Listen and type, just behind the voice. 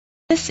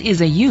This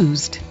is a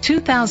used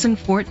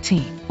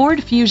 2014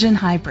 Ford Fusion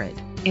Hybrid.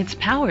 It's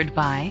powered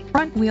by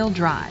front-wheel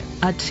drive,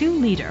 a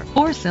 2-liter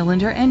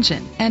 4-cylinder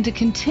engine, and a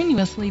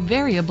continuously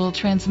variable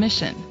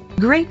transmission.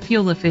 Great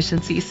fuel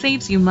efficiency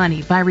saves you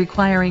money by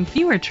requiring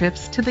fewer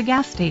trips to the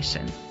gas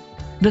station.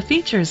 The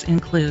features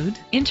include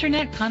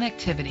internet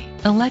connectivity,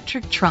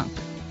 electric trunk,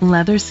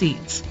 leather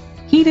seats,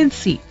 heated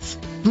seats,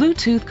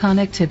 Bluetooth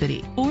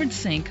connectivity, Ford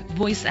Sync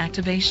voice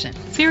activation,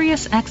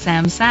 Sirius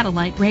XM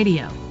satellite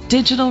radio,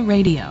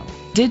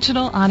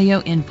 digital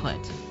audio input,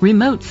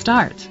 remote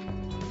start.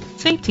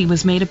 Safety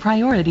was made a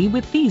priority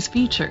with these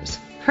features: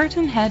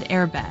 curtain head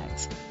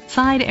airbags,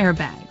 side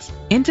airbags,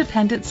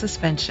 independent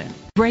suspension,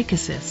 brake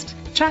assist,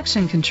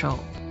 traction control,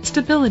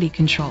 stability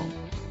control,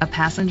 a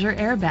passenger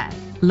airbag,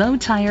 low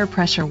tire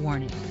pressure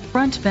warning,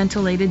 front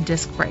ventilated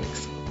disc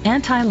brakes,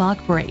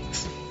 anti-lock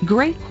brakes.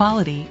 Great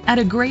quality at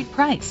a great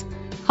price.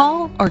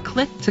 Call or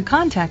click to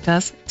contact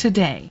us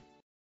today.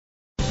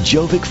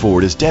 Gjovik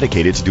Ford is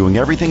dedicated to doing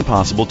everything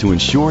possible to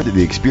ensure that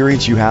the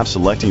experience you have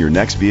selecting your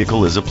next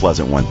vehicle is a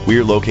pleasant one. We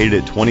are located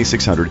at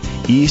 2600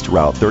 East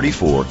Route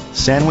 34,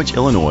 Sandwich,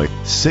 Illinois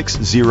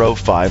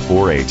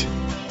 60548.